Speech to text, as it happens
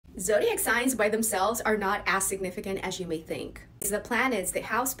Zodiac signs by themselves are not as significant as you may think. It's the planets, the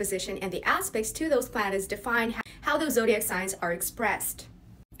house position, and the aspects to those planets define how those zodiac signs are expressed,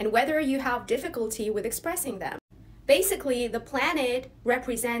 and whether you have difficulty with expressing them. Basically, the planet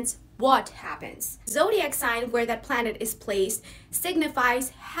represents what happens. Zodiac sign where that planet is placed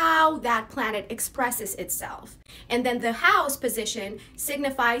signifies how that planet expresses itself. And then the house position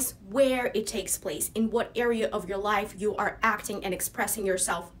signifies where it takes place, in what area of your life you are acting and expressing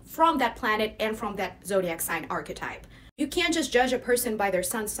yourself from that planet and from that zodiac sign archetype. You can't just judge a person by their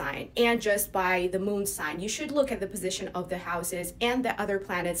sun sign and just by the moon sign. You should look at the position of the houses and the other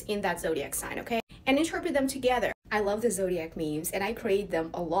planets in that zodiac sign, okay? And interpret them together. I love the zodiac memes and I create them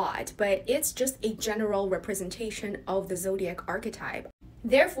a lot, but it's just a general representation of the zodiac archetype.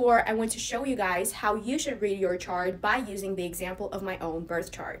 Therefore, I want to show you guys how you should read your chart by using the example of my own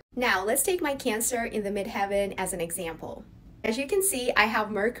birth chart. Now, let's take my Cancer in the midheaven as an example. As you can see, I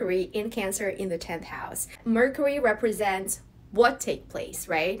have Mercury in Cancer in the 10th house. Mercury represents what takes place,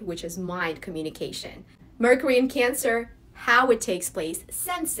 right? Which is mind communication. Mercury in Cancer, how it takes place,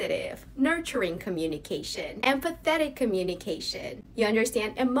 sensitive, nurturing communication, empathetic communication. You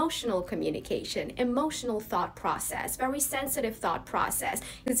understand? Emotional communication, emotional thought process, very sensitive thought process.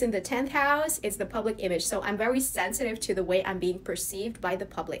 It's in the 10th house, it's the public image. So I'm very sensitive to the way I'm being perceived by the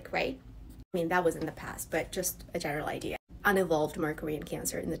public, right? I mean, that was in the past, but just a general idea. Unevolved Mercury in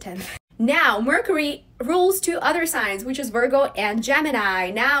Cancer in the 10th. Now, Mercury rules two other signs, which is Virgo and Gemini.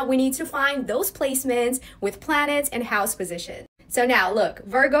 Now, we need to find those placements with planets and house position. So now, look,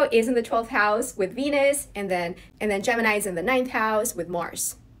 Virgo is in the 12th house with Venus, and then Gemini is in the 9th house with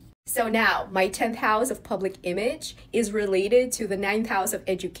Mars. So now, my 10th house of public image is related to the 9th house of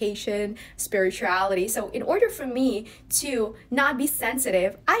education, spirituality. So in order for me to not be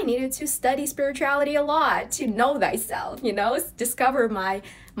sensitive, I needed to study spirituality a lot, to know thyself, you know, discover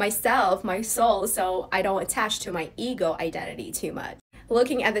myself, my soul, so I don't attach to my ego identity too much.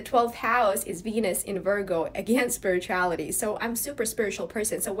 Looking at the 12th house is Venus in Virgo, again, spirituality. So I'm super spiritual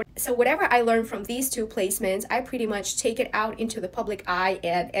person. So whatever I learn from these two placements, I pretty much take it out into the public eye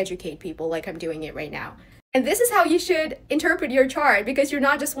and educate people like I'm doing it right now. And this is how you should interpret your chart, because you're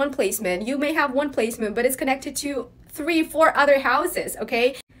not just one placement. You may have one placement, but it's connected to 3, 4 other houses,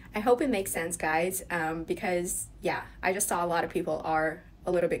 okay? I hope it makes sense, guys, because yeah, I just saw a lot of people are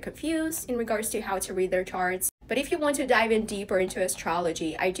a little bit confused in regards to how to read their charts. But if you want to dive in deeper into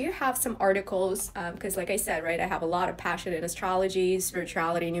astrology, I do have some articles because like I said, right, I have a lot of passion in astrology,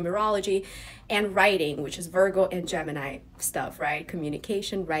 spirituality, numerology, and writing, which is Virgo and Gemini stuff, right?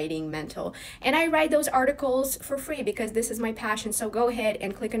 Communication, writing, mental. And I write those articles for free because this is my passion. So go ahead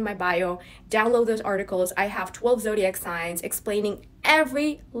and click in my bio, download those articles. I have 12 zodiac signs explaining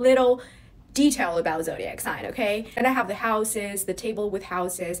every little detail about zodiac sign, okay? And I have the houses, the table with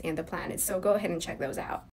houses, and the planets. So go ahead and check those out.